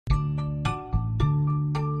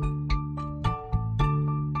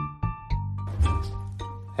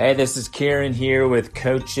Hey, this is Kieran here with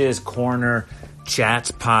Coach's Corner Chats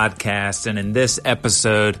podcast. And in this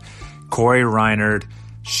episode, Corey Reinard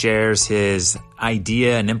shares his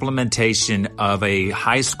idea and implementation of a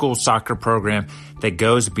high school soccer program that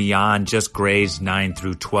goes beyond just grades 9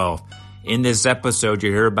 through 12. In this episode, you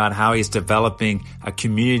hear about how he's developing a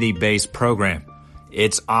community-based program.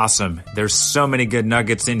 It's awesome. There's so many good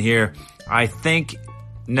nuggets in here. I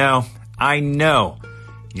know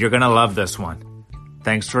you're going to love this one.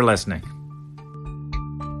 Thanks for listening.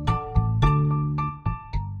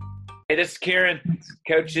 Hey, this is Kieran,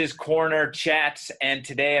 Coach's Corner Chats, and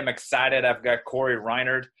today I'm excited. I've got Corey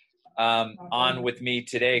Reinard on with me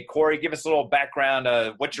today. Corey, give us a little background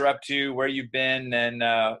of what you're up to, where you've been, and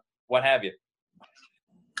what have you.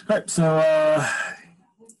 All right, so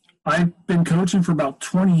I've been coaching for about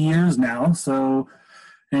 20 years now.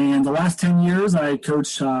 And the last 10 years, I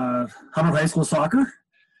coached Hubbard High School soccer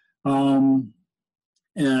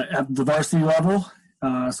at the varsity level.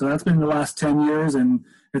 So that's been the last 10 years, and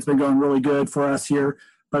it's been going really good for us here.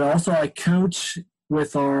 But also I coach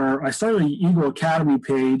with I started the Eagle Academy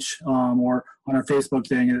page or on our Facebook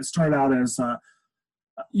thing, and it started out as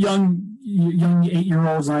young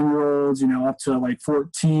 8-year-olds, 9-year-olds, up to like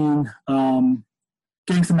 14,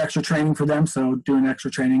 getting some extra training for them. So doing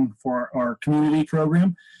extra training for our community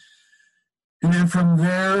program. And then from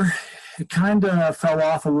there, it kind of fell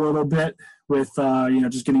off a little bit with,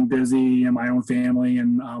 just getting busy and my own family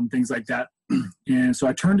and things like that. And so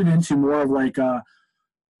I turned it into more of like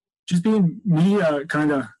just being me,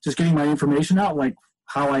 kind of just getting my information out, like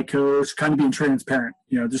how I coach, kind of being transparent,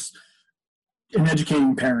 just in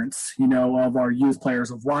educating parents, of our youth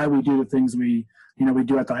players, of why we do the things we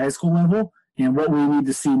do at the high school level and what we need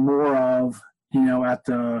to see more of, at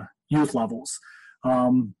the youth levels.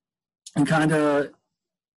 And kind of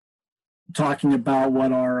talking about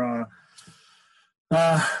what our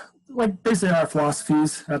basically our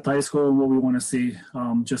philosophies at the high school and what we want to see,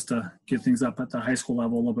 just to get things up at the high school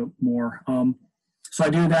level a little bit more. So I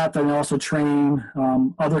do that. Then I also train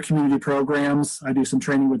other community programs. I do some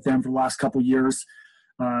training with them for the last couple of years.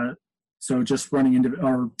 So just running into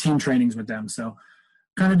our team trainings with them. So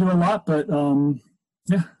kind of do a lot, but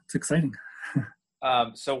it's exciting.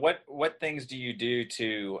 So what things do you do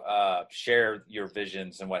to share your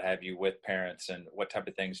visions and what have you with parents, and what type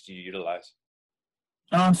of things do you utilize?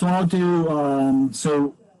 So I'll do,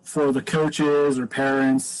 so for the coaches or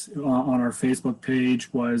parents on our Facebook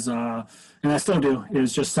page was, and I still do,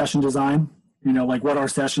 is just session design, like what our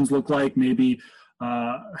sessions look like, maybe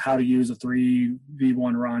how to use a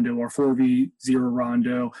 3v1 rondo or 4v0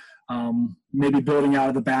 rondo, maybe building out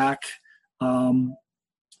of the back, a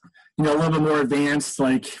little bit more advanced,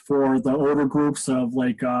 like for the older groups of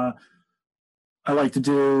like, I like to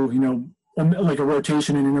do, like a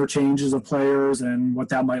rotation and interchanges of players and what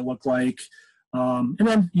that might look like. And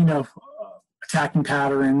then, attacking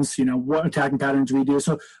patterns, what attacking patterns we do.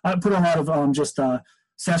 So I put a lot of just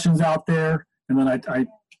sessions out there, and then I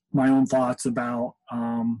my own thoughts about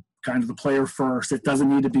kind of the player first. It doesn't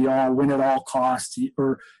need to be all win at all costs,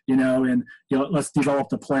 or, let's develop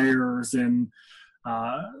the players and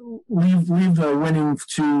leave the winning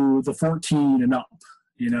to the 14 and up,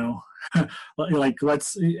 like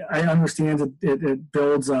I understand it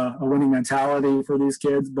builds a winning mentality for these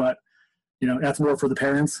kids, but that's more for the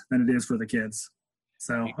parents than it is for the kids.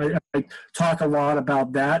 So I talk a lot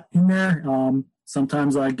about that in there.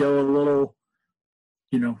 Sometimes I go a little,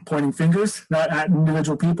 pointing fingers, not at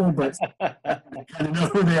individual people, but I kind of know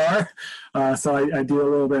who they are. So I do a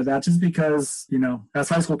little bit of that just because, as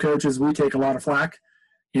high school coaches, we take a lot of flack,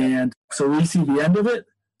 and so we see the end of it.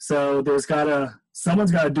 So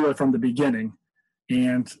someone's got to do it from the beginning.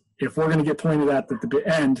 And if we're going to get pointed at the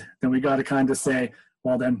end, then we got to kind of say,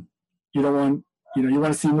 well, then you want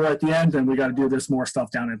to see more at the end, then we got to do this more stuff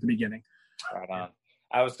down at the beginning. Right on.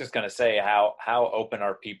 I was just going to say, how open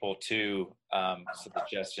are people to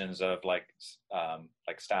suggestions of like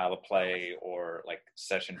style of play or like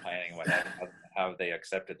session planning, how have they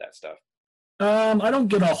accepted that stuff? I don't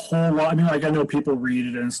get a whole lot. I mean, like I know people read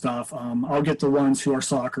it and stuff. I'll get the ones who are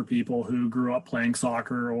soccer people who grew up playing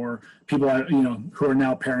soccer, or people who are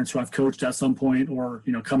now parents who I've coached at some point, or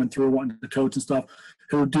coming through wanting to coach and stuff,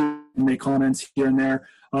 who do make comments here and there.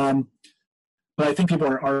 But I think people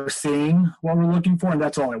are seeing what we're looking for, and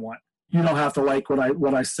that's all I want. You don't have to like what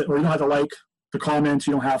I say, or you don't have to like the comments.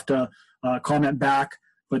 You don't have to comment back,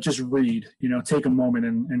 but just read. Take a moment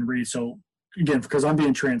and read. So again, because I'm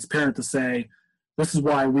being transparent to say, this is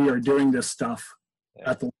why we are doing this stuff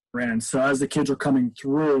at the end. So as the kids are coming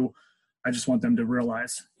through, I just want them to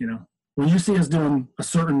realize, when you see us doing a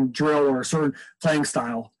certain drill or a certain playing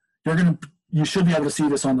style, you're going to you should be able to see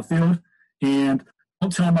this on the field. And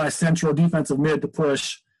don't tell my central defensive mid to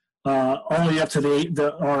push all the way up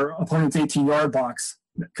to our opponent's 18-yard box,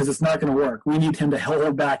 because it's not going to work. We need him to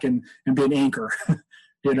hold back and be an anchor,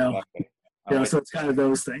 you know. Exactly. So it's kind of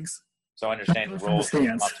those things. So understand the roles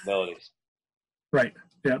and responsibilities. Right.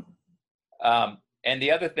 Yeah. And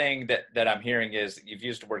the other thing that I'm hearing is you've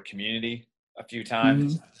used the word community a few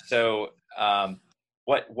times. Mm-hmm. So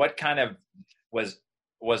what kind of was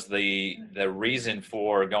the reason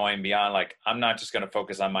for going beyond, like, I'm not just going to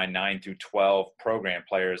focus on my 9 through 12 program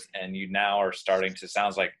players, and you now are starting to,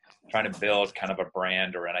 sounds like, trying to build kind of a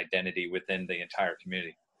brand or an identity within the entire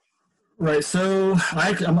community? Right. So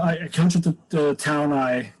I coach at the town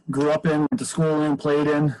I grew up in, went to school in, played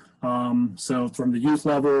in. So from the youth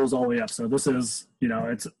levels all the way up. So this is,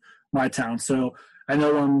 it's my town. So I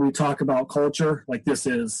know when we talk about culture, like, this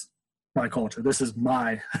is my culture. This is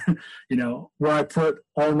my, where I put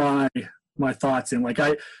all my thoughts in. Like,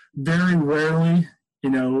 I very rarely,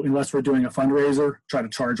 unless we're doing a fundraiser, try to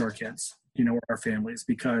charge our kids, or our families,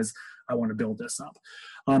 because I want to build this up.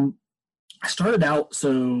 I started out,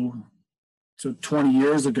 so 20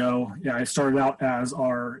 years ago, I started out as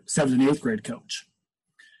our 7th and 8th grade coach.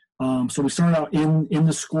 So we started out in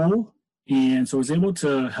the school, and so I was able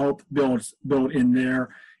to help build in there.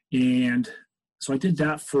 And so I did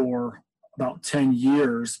that for about 10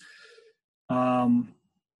 years. And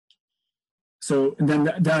then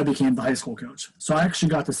I became the high school coach. So I actually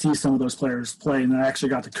got to see some of those players play, and then I actually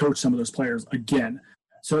got to coach some of those players again.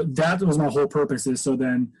 So that was my whole purpose, is so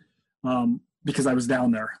then, because I was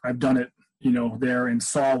down there, I've done it, there, and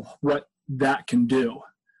saw what that can do.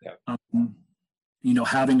 Yeah.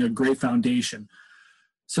 Having a great foundation.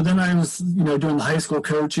 So then I was, doing the high school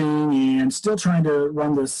coaching and still trying to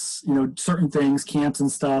run this, certain things, camps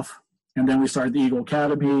and stuff. And then we started the Eagle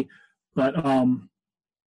Academy. But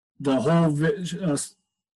the whole,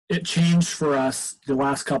 it changed for us the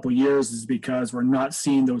last couple of years, is because we're not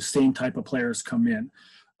seeing those same type of players come in.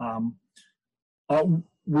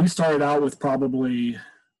 We started out with probably,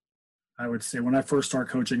 I would say, when I first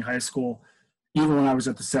started coaching high school, even when I was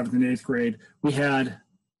at the 7th and 8th grade, we had,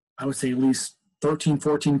 I would say, at least 13,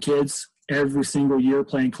 14 kids every single year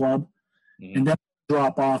playing club. Mm-hmm. And then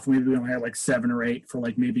drop off. Maybe we only had like 7 or 8 for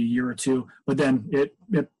like maybe a year or two, but then it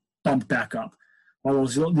bumped back up. All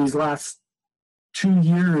these last 2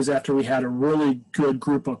 years, after we had a really good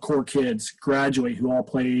group of core kids graduate who all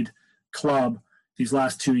played club, these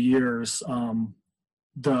last 2 years,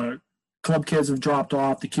 the club kids have dropped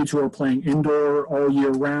off. The kids who are playing indoor all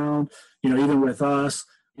year round, even with us,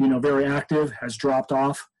 very active, has dropped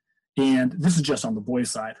off. And this is just on the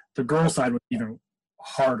boys' side. The girls' side was even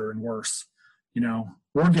harder and worse.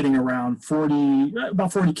 We're getting around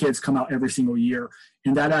about 40 kids come out every single year.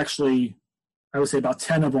 And that actually, I would say about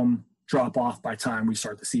 10 of them drop off by time we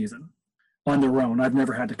start the season on their own. I've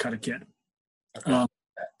never had to cut a kid. Okay.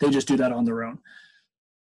 They just do that on their own.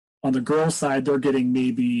 On the girls' side, they're getting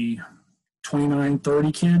maybe 29,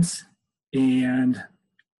 30 kids. And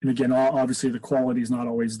again, obviously the quality is not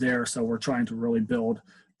always there. So we're trying to really build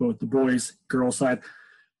both the boys, girls side.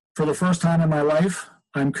 For the first time in my life,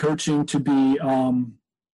 I'm coaching to be,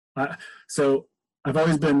 so I've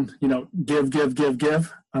always been,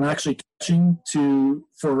 give. I'm actually coaching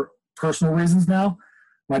for personal reasons now.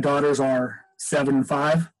 My daughters are 7 and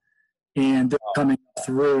 5, and they're coming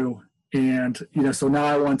through. And, so now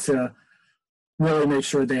I want to really make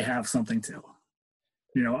sure they have something too,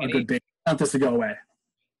 a good base. I want this to go away.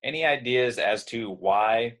 Any ideas as to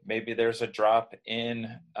why maybe there's a drop in,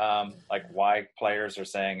 like why players are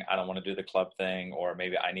saying, I don't want to do the club thing, or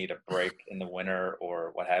maybe I need a break in the winter, or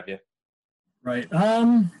what have you? Right.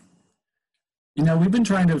 We've been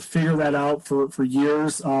trying to figure that out for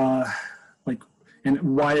years, and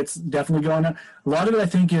why it's definitely going on. A lot of it, I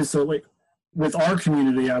think, is so, like, with our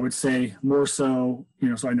community, I would say more so,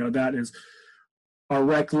 so I know that is our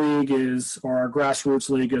rec league or our grassroots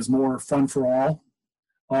league is more fun for all.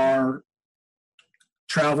 Our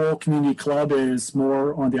travel community club is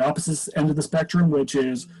more on the opposite end of the spectrum, which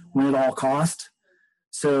is win at all cost.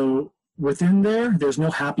 So within there's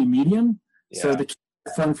no happy medium. Yeah. So the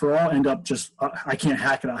fun for all end up just, I can't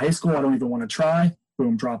hack it at high school. I don't even want to try.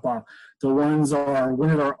 Boom, drop off. The ones are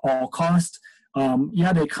win at all cost.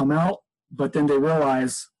 They come out, but then they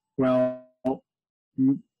realize, well,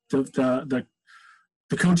 the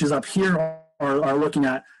coaches up here are looking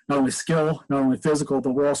at not only skill, not only physical,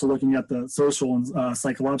 but we're also looking at the social and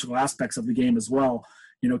psychological aspects of the game as well.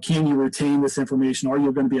 Can you retain this information? Are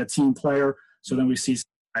you going to be a team player? So then we see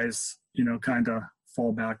guys, kind of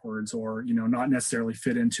fall backwards, or, not necessarily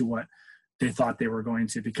fit into what they thought they were going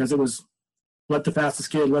to, because it was let the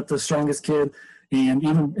fastest kid, let the strongest kid, and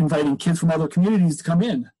even inviting kids from other communities to come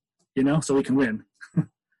in, so we can win.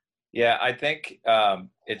 Yeah, I think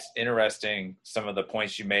it's interesting some of the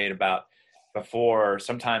points you made about before.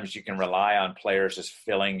 Sometimes you can rely on players just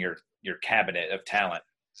filling your cabinet of talent.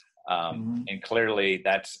 And clearly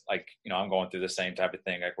that's like, I'm going through the same type of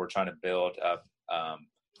thing. Like we're trying to build up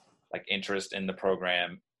like interest in the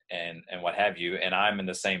program and what have you. And I'm in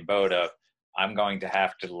the same boat of I'm going to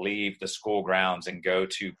have to leave the school grounds and go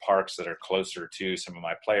to parks that are closer to some of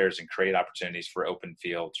my players and create opportunities for open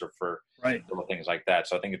fields or for little things like that.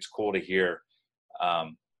 So I think it's cool to hear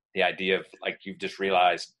the idea of, like, you've just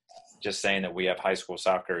realized just saying that we have high school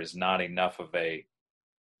soccer is not enough of a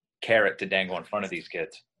carrot to dangle in front of these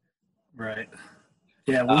kids. Right.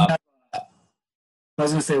 Yeah. I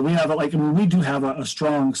was going to say, we do have a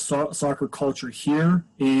strong soccer culture here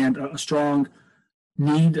and a strong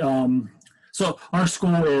need. So our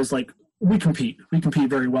school is like, we compete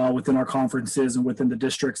very well within our conferences and within the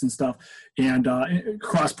districts and stuff, and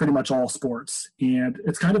across pretty much all sports. And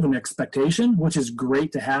it's kind of an expectation, which is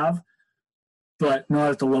great to have, but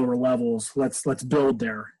not at the lower levels. Let's build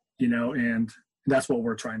there, and that's what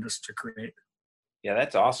we're trying to create. Yeah,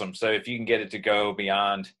 that's awesome. So if you can get it to go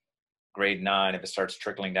beyond grade 9, if it starts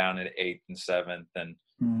trickling down at 8th and 7th and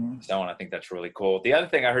so on, I think that's really cool. The other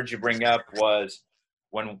thing I heard you bring up was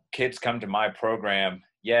when kids come to my program,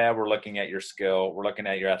 we're looking at your skill, we're looking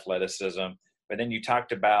at your athleticism, but then you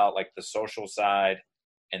talked about like the social side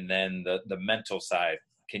and then the mental side.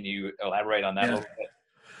 Can you elaborate on that a little bit?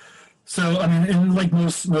 So, I mean, and like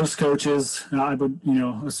most coaches, I would,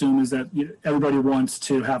 assume is that everybody wants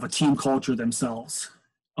to have a team culture themselves.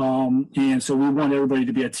 And so we want everybody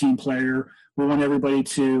to be a team player. We want everybody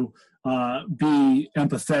to be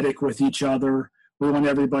empathetic with each other. We want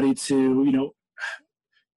everybody to,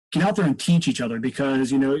 get out there and teach each other,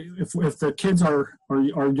 because, if the kids our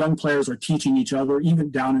young players are teaching each other,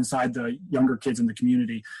 even down inside the younger kids in the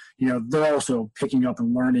community, they're also picking up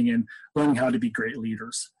and learning how to be great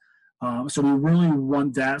leaders. So we really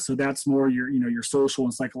want that. So that's more your social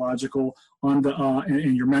and psychological on the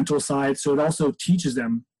and your mental side. So it also teaches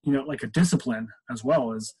them, like a discipline as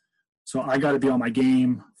well as. So I got to be on my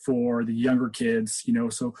game for the younger kids,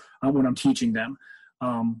 so when I'm teaching them,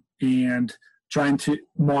 and trying to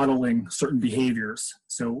modeling certain behaviors.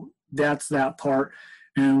 So that's that part.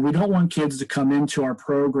 And we don't want kids to come into our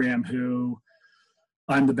program who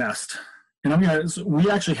I'm the best. And we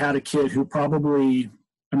actually had a kid who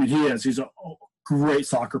he's a great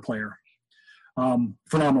soccer player,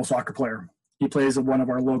 phenomenal soccer player. He plays at one of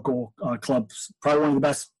our local clubs, probably one of the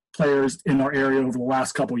best players in our area over the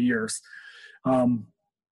last couple of years.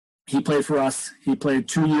 He played for us. He played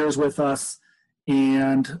 2 years with us,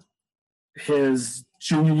 and his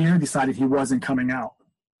junior year decided he wasn't coming out.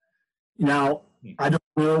 Now, I don't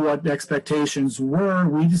know what the expectations were.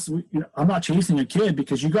 I'm not chasing a kid,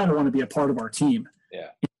 because you got to want to be a part of our team. Yeah.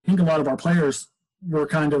 I think a lot of our players were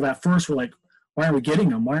kind of, at first, we're like, why aren't we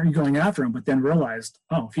getting him? Why aren't you going after him? But then realized,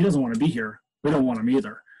 if he doesn't want to be here, we don't want him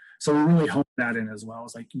either. So we really honed that in as well.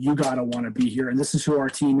 It's like, you got to want to be here, and this is who our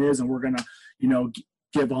team is, and we're going to,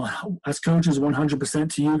 give as coaches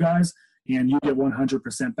 100% to you guys, and you get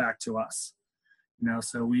 100% back to us.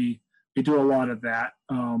 So we do a lot of that.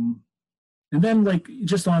 And then, like,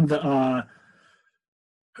 just on the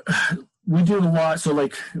we do a lot. So,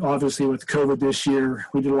 like, obviously with COVID this year,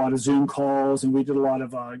 we did a lot of Zoom calls, and we did a lot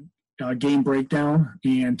of game breakdown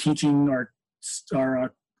and teaching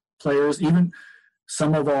our players, even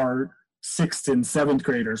some of our 6th and 7th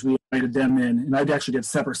graders. We invited them in, and I actually did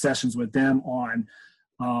separate sessions with them on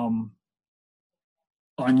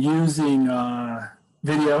using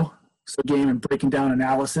video, so game and breaking down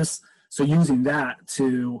analysis. So using that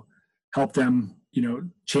to help them,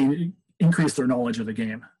 increase their knowledge of the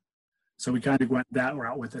game. So we kind of went that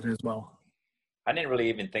route with it as well. I didn't really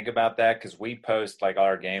even think about that, because we post like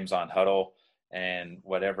our games on Huddle and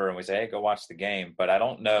whatever, and we say, hey, go watch the game. But I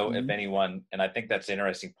don't know if anyone, and I think that's an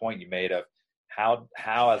interesting point you made of how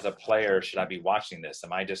as a player should I be watching this?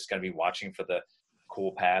 Am I just going to be watching for the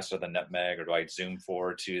cool pass or the nutmeg, or do I zoom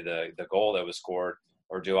forward to the goal that was scored?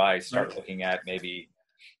 Or do I start looking at maybe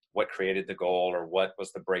what created the goal, or what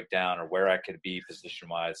was the breakdown, or where I could be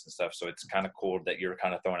position-wise and stuff? So it's kind of cool that you're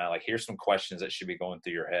kind of throwing out, like, here's some questions that should be going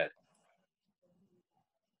through your head.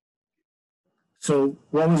 So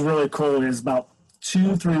what was really cool is about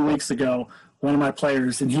 2-3 weeks ago, one of my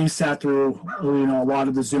players, and he sat through, a lot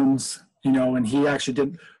of the Zooms, and he actually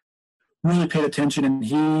did really paid attention,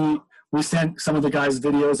 and we sent some of the guys'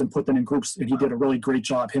 videos and put them in groups, and he did a really great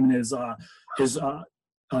job. Him and his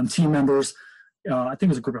team members, I think it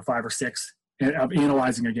was a group of 5 or 6, of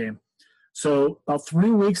analyzing a game. So about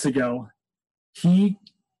 3 weeks ago, he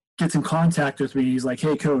gets in contact with me. He's like,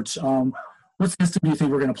 "Hey, coach, what system do you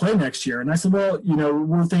think we're going to play next year?" And I said, "Well,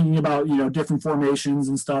 we're thinking about, different formations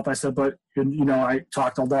and stuff." I said, "But, I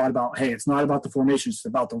talked a lot about, hey, it's not about the formations, it's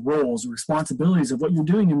about the roles, the responsibilities of what you're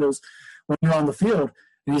doing in those when you're on the field."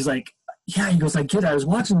 And he's like, "Yeah," he goes, "I get it. I was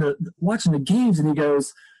watching the games," and he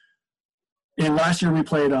goes, and last year we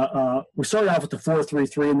played we started off with the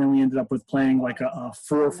 4-3-3, and then we ended up with playing like a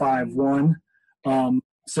 4-5-1.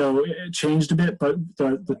 So it changed a bit, but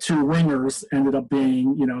the two wingers ended up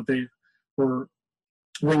being, they were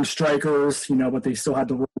wing strikers, but they still had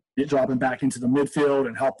to drop them back into the midfield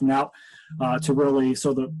and help them out to really,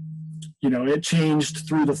 so it changed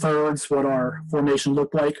through the thirds what our formation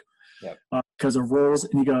looked like because of roles.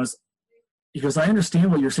 And he goes, "I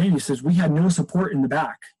understand what you're saying." He says, "We had no support in the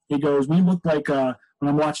back." He goes, "We looked like, when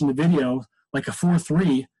I'm watching the video, like a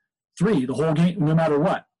 4-3-3 the whole game, no matter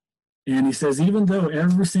what." And he says, even though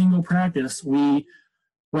every single practice we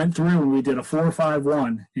went through and we did a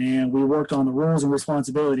 4-5-1 and we worked on the roles and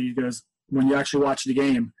responsibility, he goes, when you actually watch the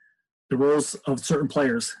game, the roles of certain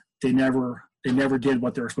players, they never did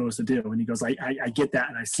what they were supposed to do. And he goes, I get that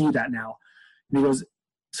and I see that now. And he goes,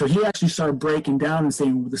 so he actually started breaking down and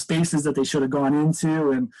saying the spaces that they should have gone into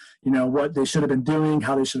and, what they should have been doing,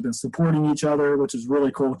 how they should have been supporting each other, which is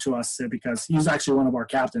really cool to us because he's actually one of our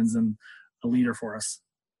captains and a leader for us.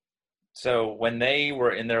 So when they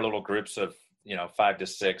were in their little groups of, 5 to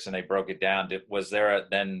 6 and they broke it down, was there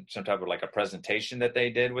then some type of like a presentation that they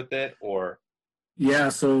did with it or? Yeah.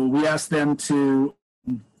 So we asked them to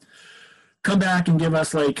come back and give us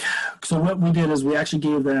so what we did is we actually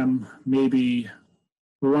gave them we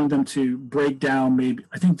wanted them to break down they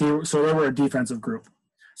were a defensive group.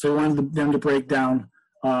 So we wanted them to break down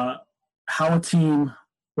how a team,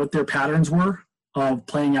 what their patterns were of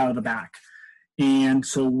playing out of the back. And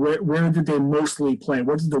so where did they mostly play?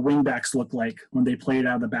 What did the wing backs look like when they played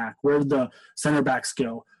out of the back? Where did the center backs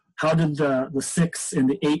go? How did the 6 and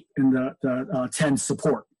the 8 and the 10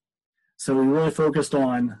 support? So we really focused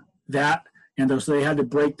on that. And so they had to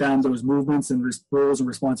break down those movements and roles and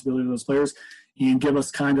responsibility of those players and give us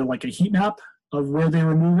kind of like a heat map of where they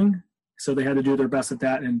were moving. So they had to do their best at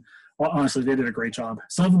that. And honestly, they did a great job.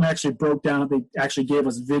 Some of them actually broke down. They actually gave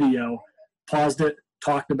us video, paused it,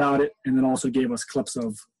 talked about it, and then also gave us clips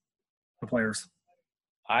of the players.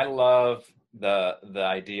 I love the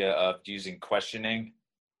idea of using questioning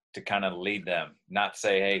to kind of lead them, not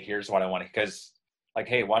say, "Hey, here's what I want," because like,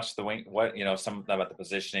 "Hey, watch the wing," something about the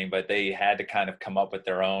positioning, but they had to kind of come up with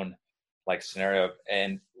their own like scenario.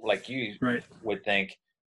 And like you would think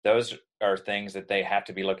those are things that they have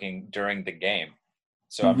to be looking during the game.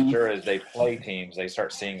 So I'm sure as they play teams, they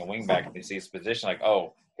start seeing a wing back and they see his position like,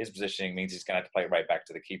 oh, his positioning means he's going to have to play right back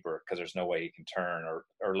to the keeper because there's no way he can turn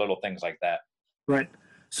or little things like that. Right.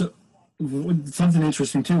 So something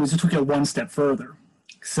interesting too is it took it one step further.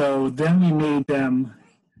 So then we made them,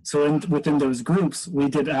 within those groups, we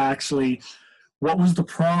did actually, what was the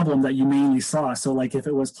problem that you mainly saw? So like if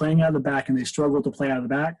it was playing out of the back and they struggled to play out of the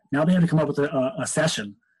back, now they had to come up with a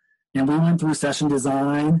session. And we went through session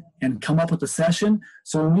design and come up with a session.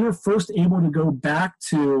 So when we were first able to go back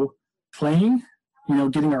to playing,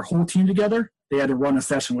 getting our whole team together, they had to run a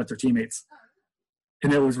session with their teammates.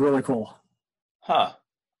 And it was really cool. Huh.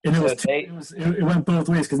 And it went both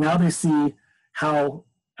ways because now they see how,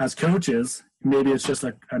 as coaches, maybe it's just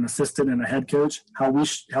an assistant and a head coach, how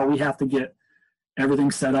we have to get everything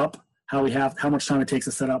set up, how much time it takes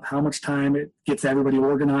to set up, how much time it gets everybody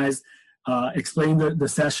organized, explain the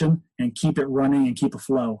session and keep it running and keep a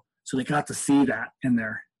flow. So they got to see that in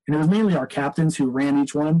there. And it was mainly our captains who ran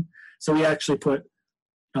each one. So we actually put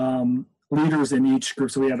leaders in each group.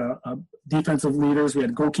 So we had a defensive leaders, we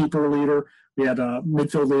had a goalkeeper leader, we had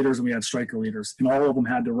midfield leaders, and we had striker leaders. And all of them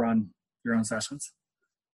had to run their own sessions.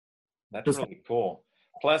 That's really cool.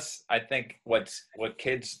 Plus, I think what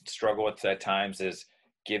kids struggle with at times is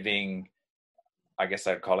giving, I guess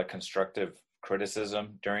I'd call it constructive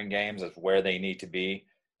criticism during games of where they need to be.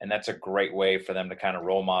 And that's a great way for them to kind of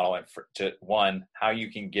role model and how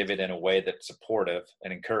you can give it in a way that's supportive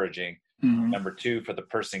and encouraging. Mm-hmm. Number 2, for the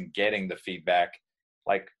person getting the feedback,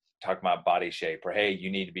 like talking about body shape or, hey,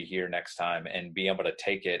 you need to be here next time, and be able to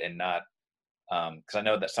take it and not, because I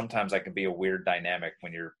know that sometimes that can be a weird dynamic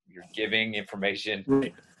when you're giving information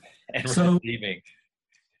and receiving.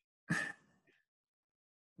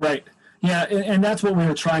 Right. Yeah, and that's what we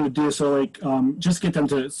were trying to do. So, just get them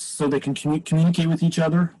so they can communicate with each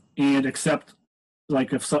other and accept,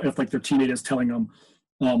 if their teammate is telling them,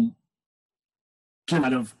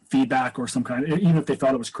 kind of feedback or some kind, even if they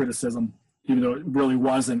thought it was criticism, even though it really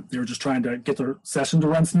wasn't. They were just trying to get their session to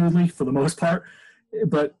run smoothly for the most part.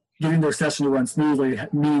 But getting their session to run smoothly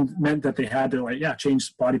meant that they had to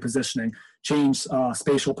change body positioning, change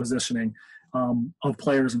spatial positioning of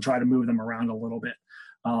players and try to move them around a little bit,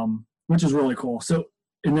 which is really cool. So,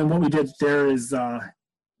 and then what we did there is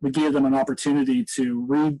we gave them an opportunity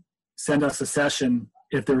to send us a session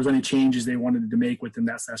if there was any changes they wanted to make within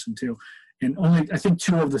that session too. And only, I think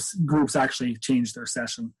 2 of the groups actually changed their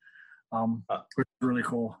session, which is really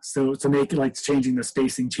cool. So to make it like changing the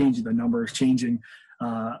spacing, changing the numbers, changing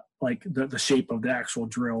like the shape of the actual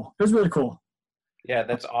drill. It was really cool. Yeah,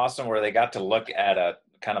 that's awesome where they got to look at a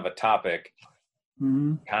kind of a topic,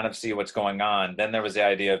 kind of see what's going on. Then there was the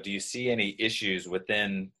idea of, do you see any issues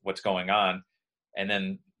within what's going on? And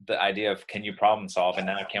then the idea of, can you problem solve? And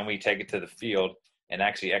now can we take it to the field and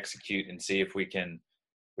actually execute and see if we can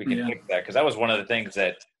fix that? Because that was one of the things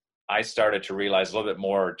that I started to realize a little bit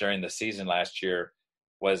more during the season last year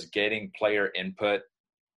was getting player input,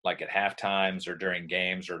 like at half times or during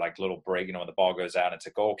games or like little break, when the ball goes out and it's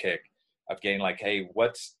a goal kick, of getting like, hey,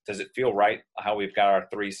 does it feel right how we've got our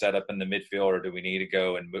 3 set up in the midfield, or do we need to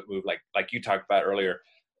go and move like you talked about earlier,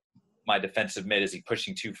 my defensive mid, is he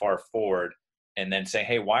pushing too far forward? And then saying,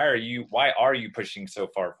 hey, why are you pushing so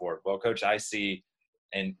far forward? Well, coach, I see,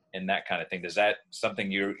 and that kind of thing. Is that something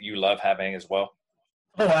you love having as well?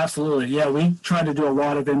 Oh, absolutely. Yeah, we try to do a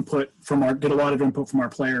lot of input from our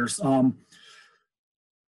players.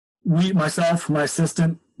 Myself, my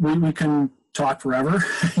assistant, we can talk forever,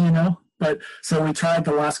 But so we tried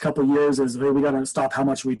the last couple of years is, hey, we got to stop how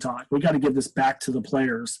much we talk. We got to give this back to the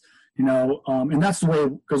players, and that's the way,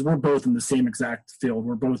 because we're both in the same exact field.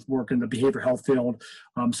 We're both working the behavioral health field.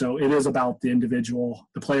 So it is about the individual,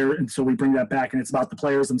 the player. And so we bring that back, and it's about the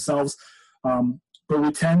players themselves. But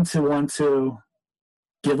we tend to want to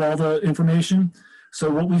give all the information.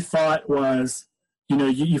 So what we thought was,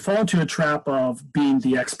 you fall into a trap of being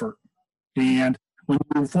the expert. And when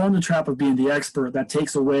you fall in the trap of being the expert, that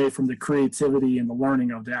takes away from the creativity and the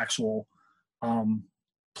learning of the actual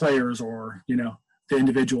players or, the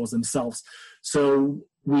individuals themselves. So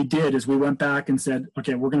we went back and said,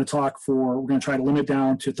 okay, we're going to try to limit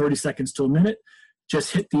down to 30 seconds to a minute,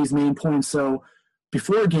 just hit these main points. So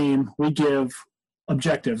before a game, we give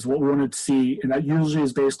objectives, what we wanted to see, and that usually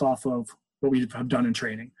is based off of what we have done in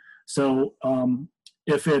training. So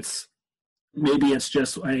if maybe it's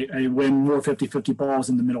just a win more 50-50 balls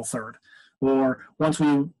in the middle third, or once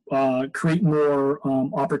we create more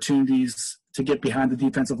opportunities to get behind the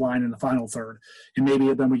defensive line in the final third, and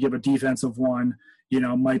maybe then we give a defensive one,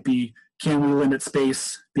 might be, can we limit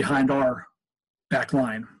space behind our back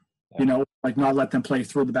line, like not let them play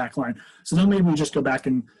through the back line. So then maybe we just go back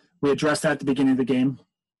and we address that at the beginning of the game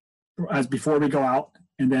as before we go out.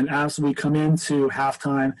 And then as we come into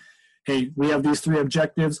halftime, hey, we have these 3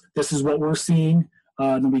 objectives. This is what we're seeing.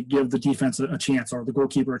 Then we give the defense a chance, or the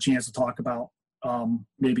goalkeeper a chance to talk about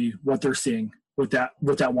maybe what they're seeing with that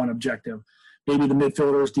one objective. Maybe the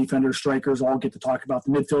midfielders, defenders, strikers all get to talk about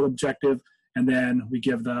the midfield objective, and then we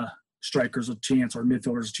give the strikers a chance, or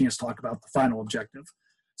midfielders a chance to talk about the final objective.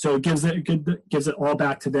 So it gives it all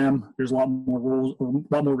back to them. There's a lot more roles, or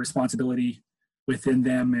a lot more responsibility within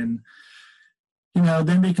them, and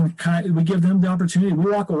then they can we give them the opportunity.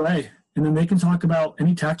 We walk away, and then they can talk about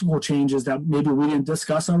any tactical changes that maybe we didn't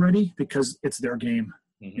discuss already, because it's their game.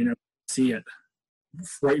 See it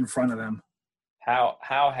right in front of them. How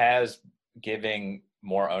has giving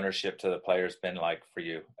more ownership to the players been like for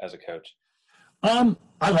you as a coach? I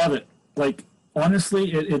love it. Like,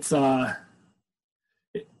 honestly, it's I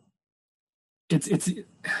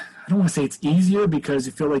don't want to say it's easier, because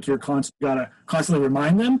you feel like you're gotta constantly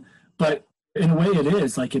remind them, but in a way it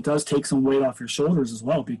is. Like, it does take some weight off your shoulders as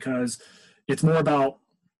well, because it's more about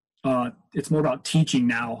teaching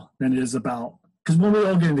now than it is about, because when we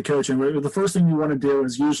all get into coaching, the first thing you want to do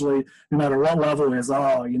is usually, no matter what level, is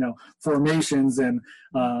formations and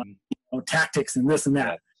tactics and this and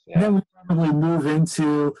that. Yeah. And then we probably move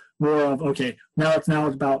into more of, okay, now it's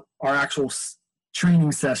about our actual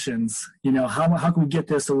training sessions. How can we get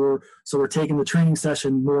this so we're taking the training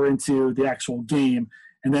session more into the actual game,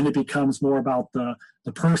 and then it becomes more about the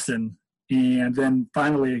person, and then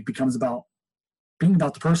finally it becomes about being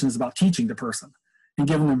about the person is about teaching the person and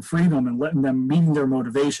giving them freedom and letting them meeting their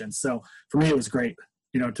motivations. So for me, it was great,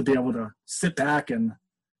 to be able to sit back and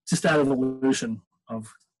just that evolution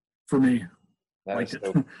for me.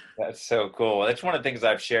 That's so cool. That's one of the things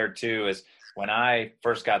I've shared too, is when I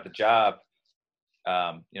first got the job,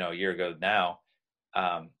 a year ago now,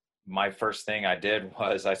 my first thing I did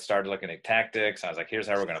was I started looking at tactics. I was like, here's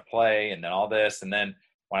how we're going to play. And then all this. And then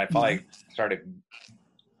when I finally started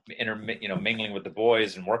mingling with the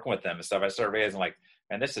boys and working with them and stuff, I started realizing like,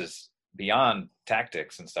 man, this is beyond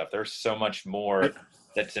tactics and stuff. There's so much more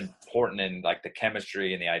that's important in like the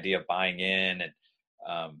chemistry and the idea of buying in.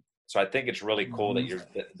 And so I think it's really cool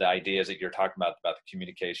that the ideas that you're talking about the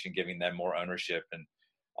communication, giving them more ownership and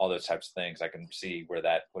all those types of things. I can see where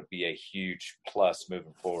that would be a huge plus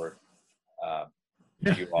moving forward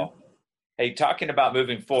for you all. Hey, talking about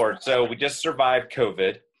moving forward. So we just survived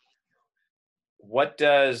COVID. What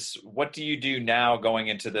do you do now going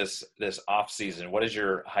into this off season? What does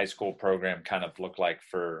your high school program kind of look like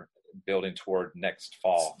for building toward next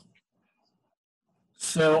fall?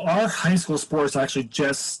 So our high school sports actually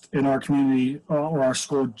just in our community or our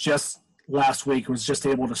school just last week was just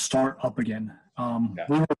able to start up again.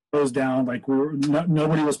 We were closed down, like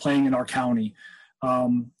nobody was playing in our county.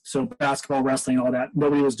 So basketball, wrestling, all that,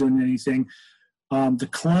 nobody was doing anything. The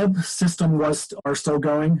club system are still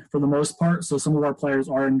going for the most part. So some of our players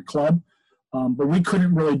are in club, but we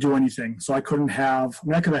couldn't really do anything. So I could have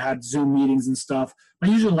had Zoom meetings and stuff. I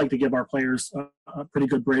usually like to give our players a pretty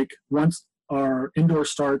good break. Once our indoor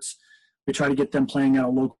starts, we try to get them playing at a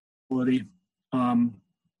local facility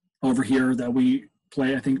over here that we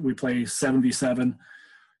play. I think we play 77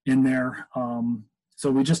 in there.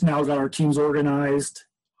 So we just now got our teams organized.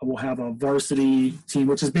 We'll have a varsity team,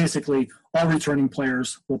 which is basically all returning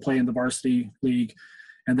players will play in the varsity league.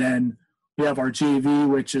 And then we have our JV,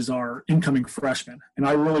 which is our incoming freshmen. And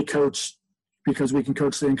I really coach because we can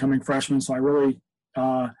coach the incoming freshmen. So I really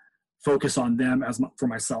focus on them for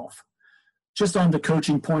myself. Just on the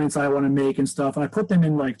coaching points I want to make and stuff. And I put them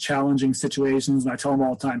in like challenging situations. And I tell them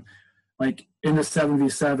all the time, like in the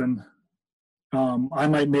 7v7, I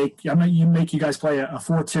might make you guys play a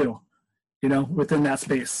 4-2. Within that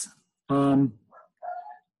space. I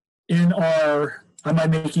might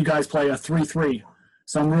make you guys play a 3-3.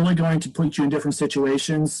 So I'm really going to put you in different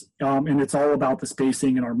situations, and it's all about the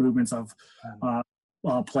spacing and our movements of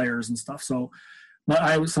players and stuff. So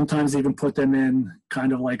I would sometimes even put them in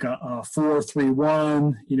kind of like a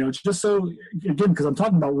 4-3-1, just so, again, because I'm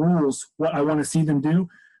talking about rules, what I want to see them do,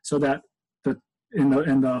 so that in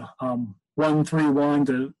the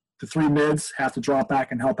 1-3-1 the three mids have to drop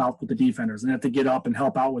back and help out with the defenders and have to get up and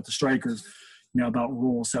help out with the strikers, about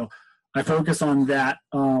rules. So I focus on that.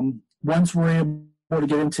 Once we're able to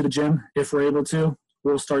get into the gym, if we're able to,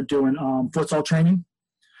 we'll start doing futsal training.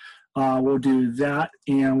 We'll do that,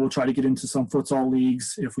 and we'll try to get into some futsal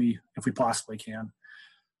leagues if we possibly can.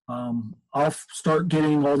 I'll start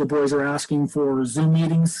getting, all the boys are asking for Zoom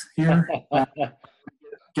meetings here.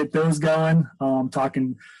 Get those going.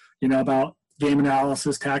 Talking, about game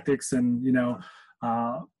analysis, tactics, and,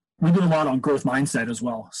 we do a lot on growth mindset as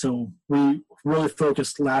well. So we really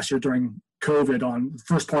focused last year during COVID on the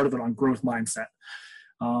first part of it on growth mindset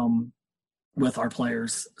with our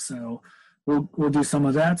players. So we'll do some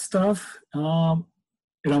of that stuff. And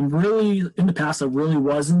I'm really, in the past, I really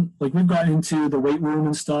wasn't, like, we've gotten into the weight room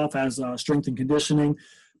and stuff as strength and conditioning,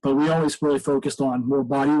 but we always really focused on more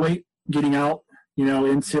body weight, getting out,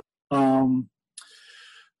 into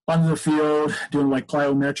on the field, doing like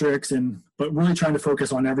plyometrics, but really trying to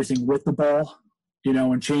focus on everything with the ball,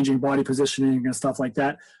 and changing body positioning and stuff like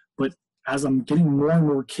that. But as I'm getting more and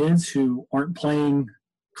more kids who aren't playing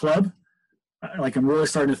club, like, I'm really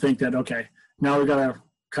starting to think that, okay, now we got to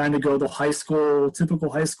kind of go the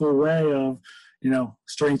typical high school way of,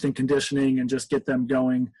 strength and conditioning and just get them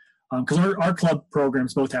going. Because our club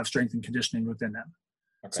programs both have strength and conditioning within them.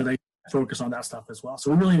 Okay. So they focus on that stuff as well.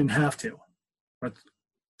 So we really didn't have to, but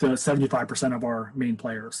the 75% of our main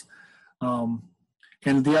players. And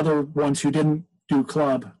the other ones who didn't do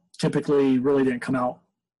club typically really didn't come out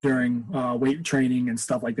during weight training and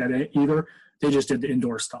stuff like that either. They just did the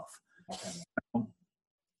indoor stuff.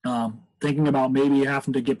 Okay. Thinking about maybe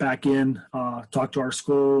having to get back in, talk to our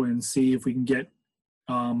school and see if we can get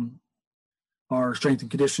our strength and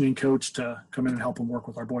conditioning coach to come in and help them work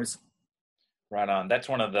with our boys. Right on. That's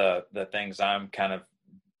one of the things I'm kind of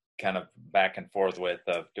back and forth with,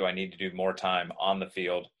 of, do I need to do more time on the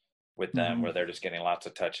field with them, where they're just getting lots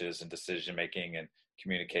of touches and decision making and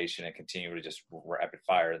communication, and continue to just rapid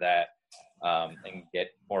fire that and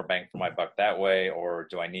get more bang for my buck that way? Or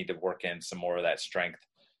do I need to work in some more of that strength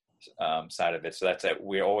side of it? So that's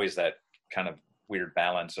we're always that kind of weird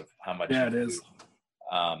balance of how much it is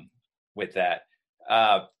with that.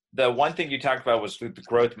 The one thing you talked about was the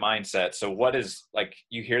growth mindset. So what is, like,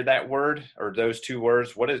 you hear that word or those two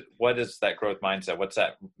words, what is that growth mindset? What's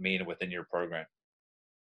that mean within your program?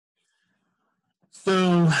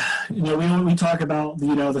 So, we talk about,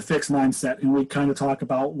 the fixed mindset, and we kind of talk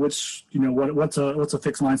about which, what's a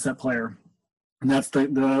fixed mindset player. And that's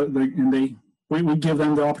we give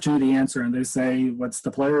them the opportunity to answer, and they say, what's the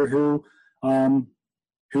player who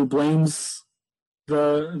blames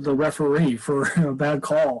the referee for a bad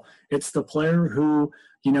call? It's the player who,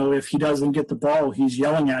 if he doesn't get the ball, he's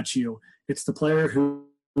yelling at you. It's the player who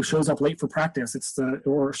shows up late for practice.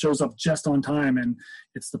 Or shows up just on time, and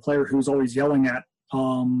it's the player who's always yelling at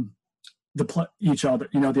each other,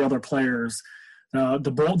 the other players.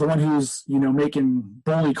 The one who's making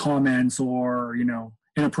bully comments or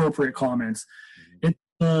inappropriate comments. It's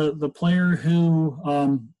the player who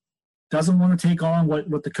doesn't want to take on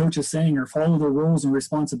what the coach is saying or follow the rules and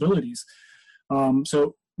responsibilities.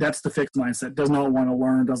 So that's the fixed mindset. Does not want to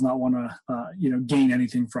learn. Does not want to gain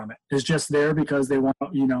anything from it. It's just there because they want I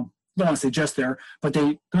don't want to say just there, but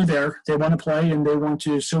they're there. They want to play and they want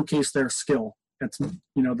to showcase their skill. That's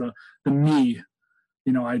the me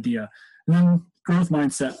idea. And then growth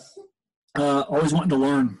mindset, always wanting to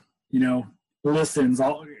learn, listens,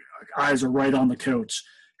 all eyes are right on the coach,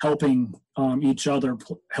 helping each other,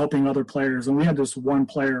 helping other players. And we had this one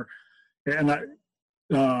player, and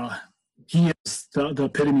he is the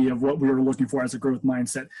epitome of what we were looking for as a growth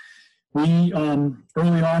mindset. We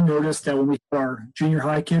early on noticed that when we had our junior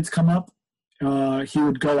high kids come up, he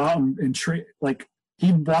would go out and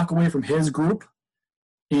he'd walk away from his group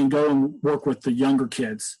and go and work with the younger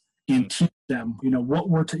kids and teach them,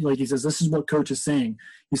 what like he says, this is what coach is saying.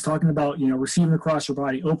 He's talking about, receiving across your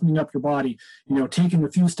body, opening up your body, taking a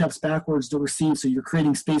few steps backwards to receive. So you're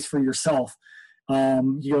creating space for yourself.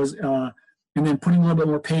 He goes, and then putting a little bit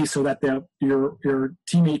more pace so that your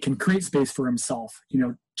teammate can create space for himself,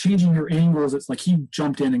 changing your angles. It's like he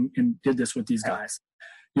jumped in and did this with these guys.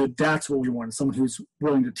 That's what we want. Someone who's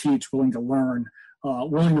willing to teach, willing to learn,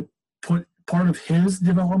 willing to put part of his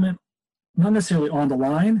development not necessarily on the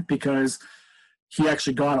line, because he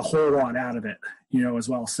actually got a whole lot out of it, as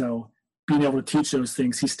well. So being able to teach those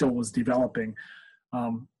things, he still was developing.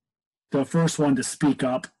 The first one to speak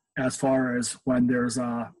up as far as when there's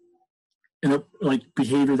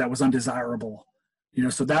behavior that was undesirable,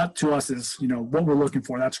 so that to us is, what we're looking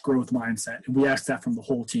for. That's growth mindset. And we ask that from the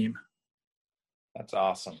whole team. That's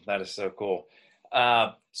awesome. That is so cool.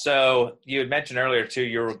 So you had mentioned earlier too,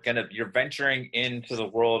 you're venturing into the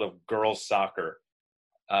world of girls soccer,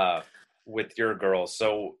 with your girls.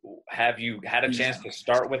 So have you had a chance to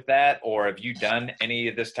start with that, or have you done any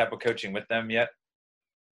of this type of coaching with them yet?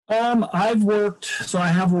 I have worked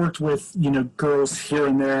with, girls here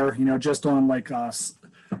and there, just on more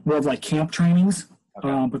of camp trainings.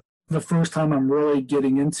 Okay. But the first time I'm really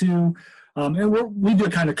getting into, and we do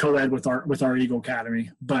kind of co-ed with our Eagle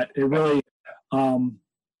Academy, but it really,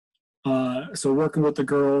 so working with the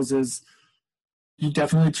girls is, you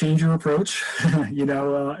definitely change your approach,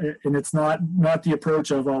 and it's not the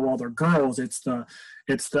approach of, oh, well, they're girls. It's the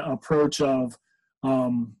approach of,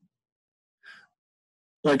 I'm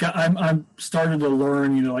starting to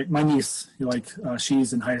learn, my niece,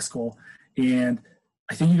 she's in high school, and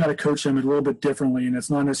I think you got to coach them a little bit differently. And it's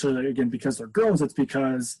not necessarily, again, because they're girls, it's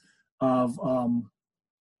because of,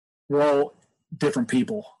 we're all different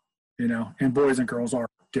people, and boys and girls are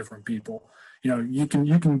different people. You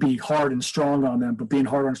can be hard and strong on them, but being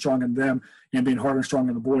hard and strong on them and being hard and strong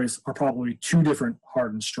on the boys are probably two different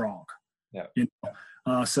hard and strong. Yeah.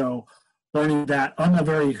 So learning that, I'm a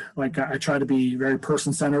very, I try to be very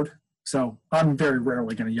person-centered. So I'm very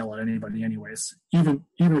rarely going to yell at anybody anyways. Even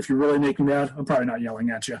if you really make me mad, I'm probably not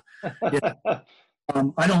yelling at you. Yeah.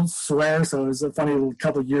 I don't swear. So it was a funny little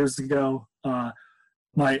couple of years ago.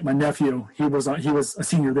 My nephew, he was a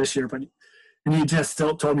senior this year, and he just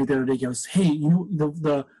still told me the other day, he goes, hey,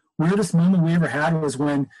 the weirdest moment we ever had was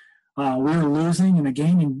when we were losing in a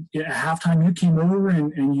game, and at halftime you came over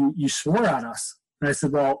and you swore at us. And I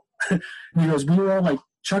said, well, and he goes, we were all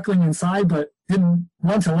chuckling inside, but didn't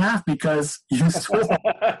want to laugh because you swore.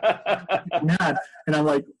 Mad. And I'm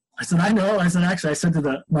like, I said, I know. I said, actually, I said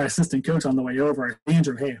to my assistant coach on the way over,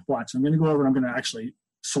 Andrew, hey, watch, I'm going to go over and I'm going to actually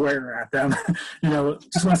swear at them,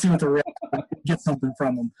 just want to see what they're get something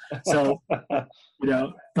from them. So,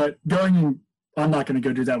 but going in, I'm not going to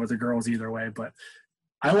go do that with the girls either way, but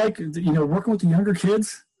I like, working with the younger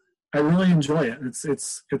kids. I really enjoy it.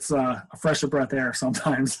 It's a fresh of breath air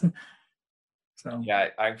sometimes. So yeah,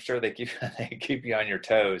 I'm sure they keep you on your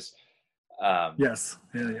toes. Yes.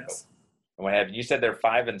 Yeah, yes. What have you said? They're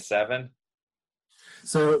 5 and 7.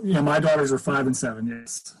 So my daughters are 5 and 7.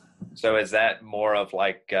 Yes. So is that more of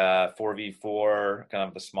 4v4, kind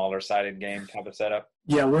of the smaller sided game type of setup?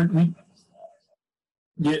 Yeah, we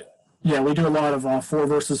do a lot of 4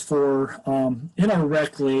 versus 4 in our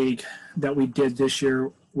rec league that we did this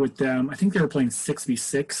year with them. I think they were playing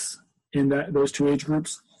 6v6 in those two age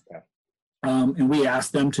groups. Okay. and we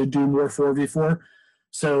asked them to do more 4v4.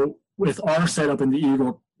 So with our setup in the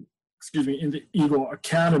Eagle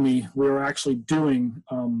Academy, we were actually doing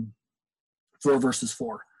 4 versus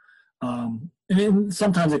 4. And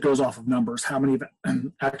sometimes it goes off of numbers, how many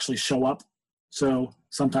actually show up. So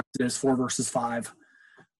sometimes it is 4 versus 5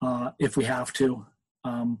 if we have to.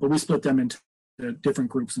 But we split them into different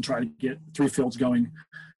groups and try to get 3 fields going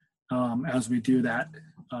as we do that.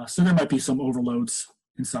 So there might be some overloads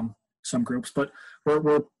in some groups, but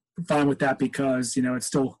we're fine with that because, it's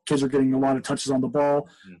still kids are getting a lot of touches on the ball.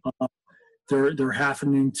 They're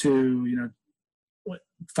having to,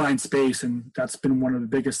 find space, and that's been one of the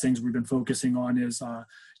biggest things we've been focusing on is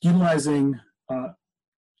utilizing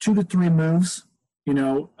 2 to 3 moves,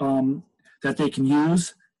 that they can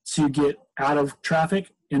use to get out of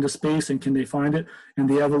traffic into space, and can they find it? And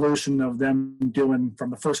the evolution of them doing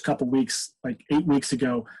from the first couple weeks, like 8 weeks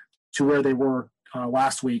ago, to where they were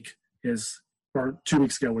last week or 2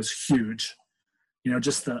 weeks ago was huge.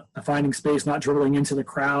 Just the finding space, not dribbling into the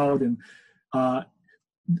crowd, and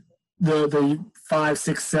the 5,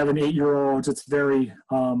 6, 7, 8-year-olds, it's very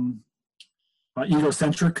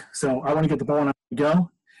egocentric. So I want to get the ball and I go,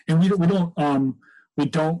 and we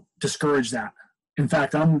don't discourage that. In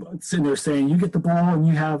fact, I'm sitting there saying, you get the ball and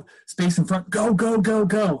you have space in front, go to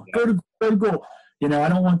goal. I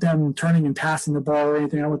don't want them turning and passing the ball or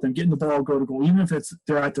anything. I want them getting the ball, go to goal. Even if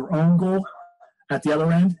they're at their own goal at the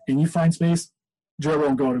other end and you find space, dribble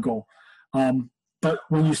and go to goal. But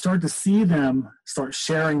when you start to see them start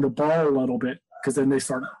sharing the ball a little bit, because then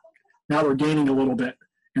now they're gaining a little bit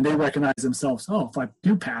and they recognize themselves, if I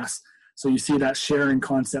do pass. So you see that sharing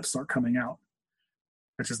concept start coming out,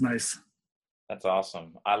 which is nice. That's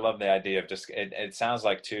awesome. I love the idea of it sounds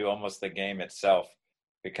like too, almost the game itself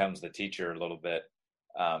becomes the teacher a little bit.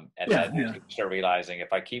 You start realizing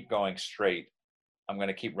if I keep going straight, I'm going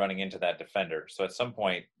to keep running into that defender. So at some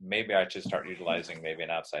point, maybe I should start utilizing maybe an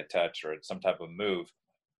outside touch or some type of move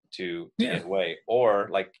to get away. Or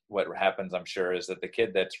like what happens, I'm sure, is that the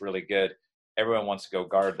kid that's really good, everyone wants to go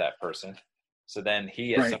guard that person. So then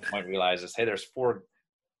he at some point realizes, hey, there's 4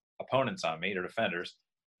 opponents on me, or defenders.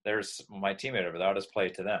 There's my teammate over there. I'll just play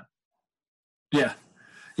it to them. Yeah.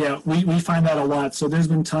 We find that a lot. So there's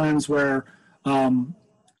been times where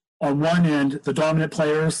on one end, the dominant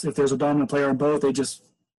players, if there's a dominant player on both, they just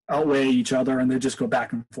outweigh each other and they just go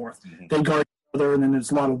back and forth. Mm-hmm. They guard each other, and then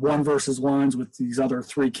there's a lot of 1 versus 1s with these other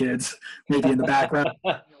 3 kids maybe in the background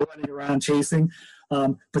running around chasing.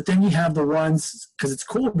 But then you have the ones, because it's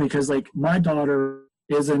cool because like my daughter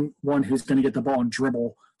isn't one who's going to get the ball and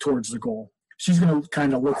dribble towards the goal. She's going to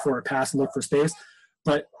kind of look for a pass and look for space,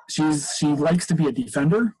 but she likes to be a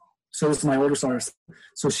defender. So this is my older daughter.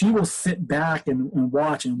 So she will sit back and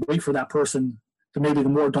watch and wait for that person, maybe the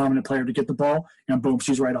more dominant player, to get the ball, and boom,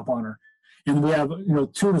 she's right up on her. And we have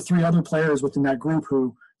 2 to 3 other players within that group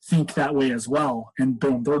who think that way as well, and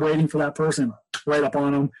boom, they're waiting for that person right up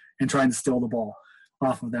on them and trying to steal the ball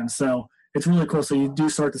off of them. So it's really cool. So you do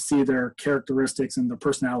start to see their characteristics and their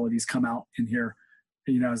personalities come out in here,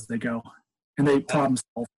 as they go. And they problem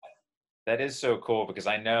solve. That is so cool, because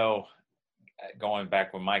I know going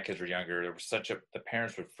back when my kids were younger, there was the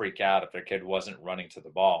parents would freak out if their kid wasn't running to the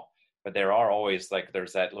ball. But there are always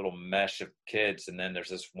there's that little mesh of kids, and then there's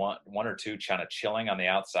this one or two kind of chilling on the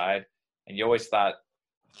outside. And people always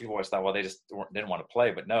thought, well, they just didn't want to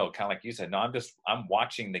play. But no, kind of like you said, no, I'm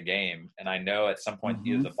watching the game, and I know at some point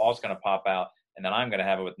either the ball's going to pop out, and then I'm going to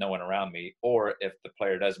have it with no one around me, or if the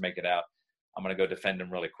player does make it out, I'm going to go defend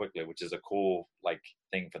them really quickly, which is a cool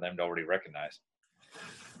thing for them to already recognize.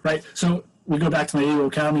 Right. So we go back to my Eagle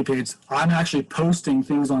Academy page. I'm actually posting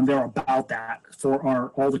things on there about that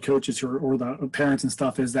for all the coaches or the parents and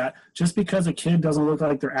stuff, is that just because a kid doesn't look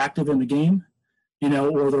like they're active in the game,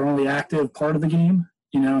 or they're only active part of the game,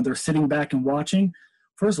 they're sitting back and watching.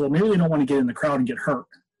 First of all, maybe they don't want to get in the crowd and get hurt.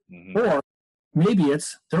 Mm-hmm. Or maybe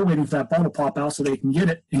they're waiting for that ball to pop out so they can get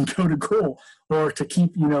it and go to goal, or to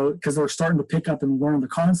keep, because they're starting to pick up and learn the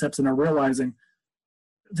concepts and are realizing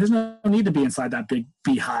there's no need to be inside that big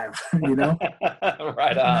beehive, Right on.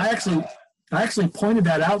 I actually pointed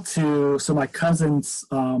that out to my cousins,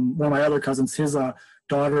 one of my other cousins, his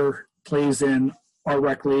daughter plays in our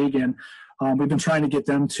rec league, and we've been trying to get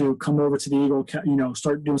them to come over to the Eagle,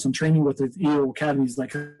 start doing some training with the Eagle Academy. He's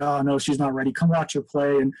like, oh no, she's not ready. Come watch her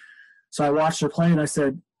play. And so I watched her play, and I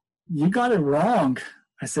said, you got it wrong.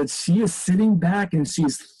 I said, she is sitting back and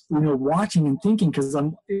she's, watching and thinking,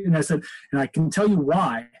 and I said, and I can tell you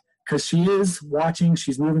why, because she is watching,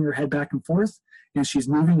 she's moving her head back and forth, and she's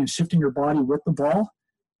moving and shifting her body with the ball.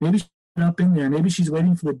 Maybe she's up in there. Maybe she's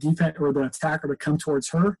waiting for the defense or the attacker to come towards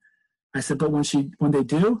her. I said, but when they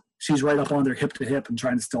do, she's right up on their hip to hip and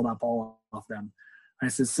trying to steal that ball off them. I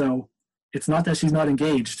said, so it's not that she's not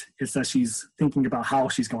engaged, it's that she's thinking about how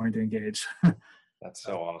she's going to engage. That's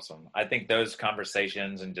so awesome. I think those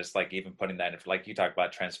conversations and just like even putting that in, like you talked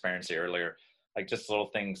about transparency earlier, like just little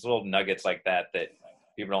things, little nuggets like that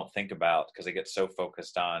people don't think about because they get so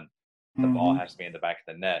focused on the ball has to be in the back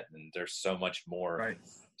of the net. And there's so much more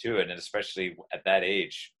to it. And especially at that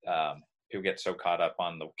age, people get so caught up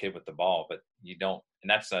on the kid with the ball, but you don't. And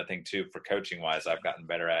that's another thing too, for coaching wise, I've gotten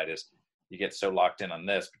better at is you get so locked in on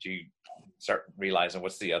this, but you start realizing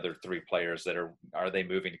what's the other three players that are they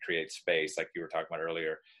moving to create space? Like you were talking about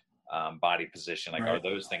earlier, body position, like are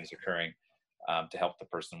those things occurring to help the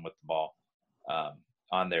person with the ball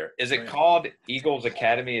on there? Is it called Eagles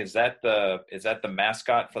Academy? Is that the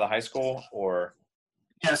mascot for the high school or?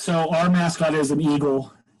 Yeah. So our mascot is an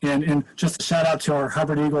eagle. And just a shout out to our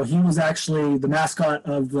Hubbard Eagle. He was actually the mascot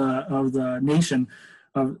of the nation,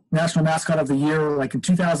 of National Mascot of the Year, like in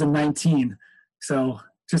 2019. So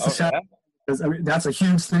just a shout out, because I mean, that's a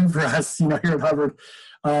huge thing for us, here at Hubbard.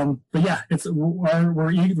 But yeah,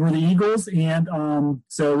 we're the Eagles, and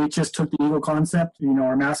so we just took the Eagle concept,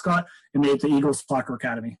 our mascot, and made it the Eagles Soccer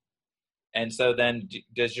Academy. And so then,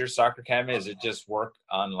 does your soccer academy? Does it just work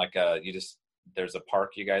on like there's a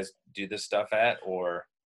park you guys do this stuff at, or?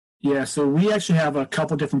 Yeah, so we actually have a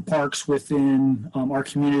couple different parks within our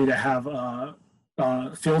community that have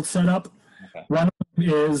field set up. Okay. One of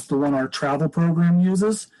them is the one our travel program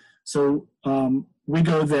uses. So we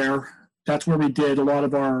go there. That's where we did a lot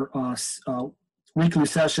of our weekly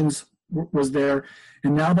sessions was there.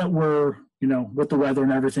 And now that we're, with the weather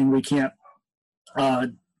and everything, we can't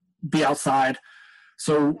be outside.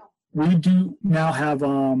 So we do now have,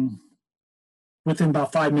 within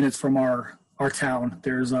about 5 minutes from our town,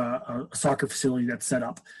 there's a soccer facility that's set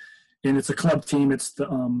up, and it's a club team. It's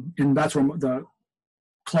and that's where the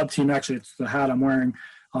club team, actually, it's the hat I'm wearing,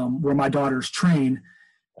 where my daughters train.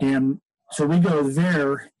 And so we go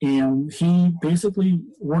there, and he basically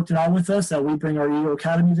worked it out with us that we bring our Eagle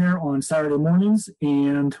Academy there on Saturday mornings,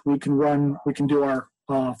 and we can do our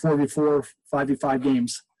 4v4, 5v5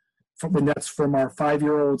 games. And that's from our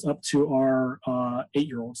 5-year-olds up to our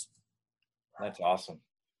 8-year-olds. That's awesome.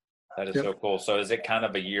 That is so cool. So is it kind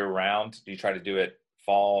of a year round? Do you try to do it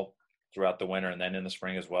fall, throughout the winter, and then in the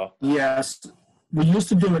spring as well? Yes. We used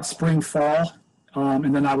to do it spring, fall,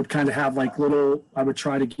 and then I would kind of have I would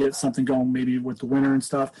try to get something going maybe with the winter and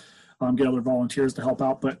stuff, get other volunteers to help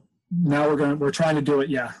out. But now we're trying to do it,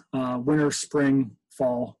 winter, spring,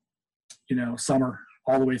 fall, summer,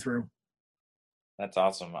 all the way through. That's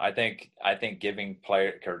awesome. I think giving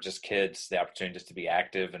players or just kids the opportunity just to be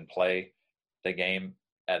active and play the game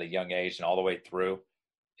at a young age and all the way through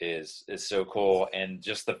is so cool. And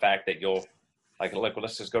just the fact that you'll look,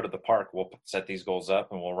 let's just go to the park. We'll set these goals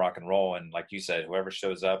up and we'll rock and roll. And like you said, whoever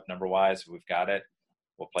shows up number wise, we've got it.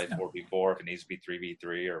 We'll play 4v4 if it needs to be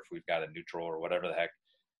 3v3, or if we've got a neutral or whatever the heck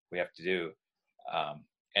we have to do.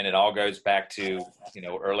 And it all goes back to,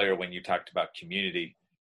 earlier when you talked about community,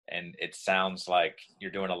 and it sounds like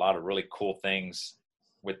you're doing a lot of really cool things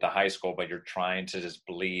with the high school, but you're trying to just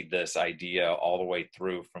bleed this idea all the way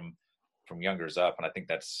through from youngers up. And I think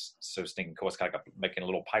that's so stinking cool. It's kind of like making a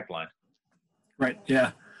little pipeline. Right.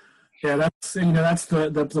 Yeah. Yeah. That's, that's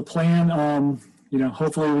the plan.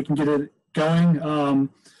 Hopefully we can get it going.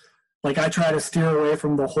 I try to steer away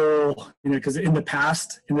from the whole, because in the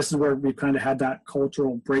past, and this is where we've kind of had that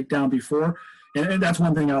cultural breakdown before. And that's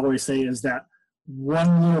one thing I always say is that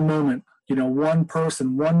one little moment, one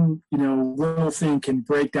person, one, little thing can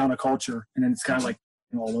break down a culture. And then it's kind of like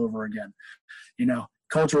all over again.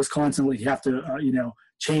 Culture is constantly, you have to,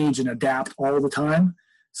 change and adapt all the time.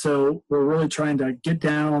 So we're really trying to get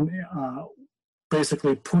down,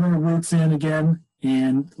 basically put our roots in again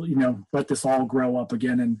and, let this all grow up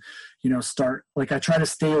again and, start. I try to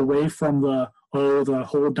stay away from the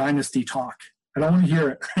whole dynasty talk. I don't want to hear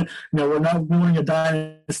it. We're not building a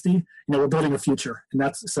dynasty. We're building a future. And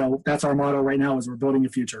that's our motto right now is we're building a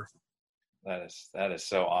future. That is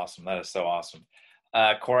so awesome. That is so awesome.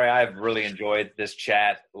 Corey, I've really enjoyed this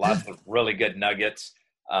chat. Lots of really good nuggets.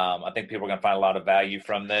 I think people are going to find a lot of value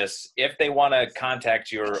from this. If they want to contact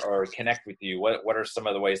you or connect with you, what are some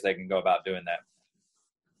of the ways they can go about doing that?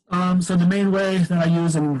 So the main way that I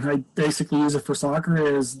use, and I basically use it for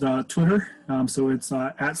soccer, is the Twitter. So it's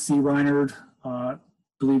at CReinard, I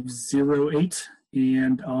believe 08.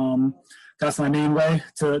 And that's my main way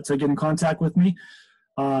to get in contact with me.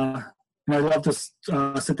 And I'd love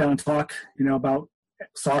to sit down and talk, about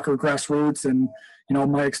soccer grassroots and,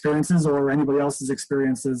 my experiences or anybody else's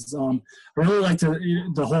experiences. I really like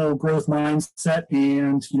the whole growth mindset,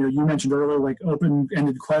 and, you mentioned earlier, like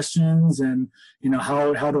open-ended questions and,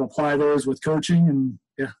 how to apply those with coaching, and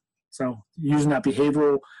so using that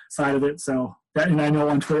behavioral side of it. So that, and I know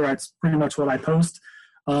on Twitter, that's pretty much what I post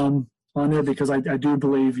on there, because I do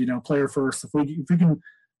believe, player first. If we can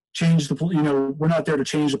change we're not there to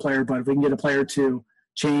change the player, but if we can get a player to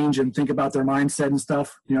change and think about their mindset and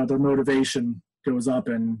stuff, their motivation goes up,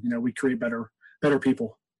 and, we create better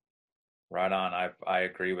people. Right on. I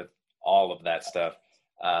agree with all of that stuff.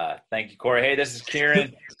 Thank you, Corey. Hey, this is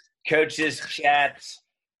Kieran, Coaches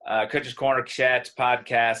Corner Chats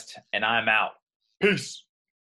podcast, and I'm out. Peace.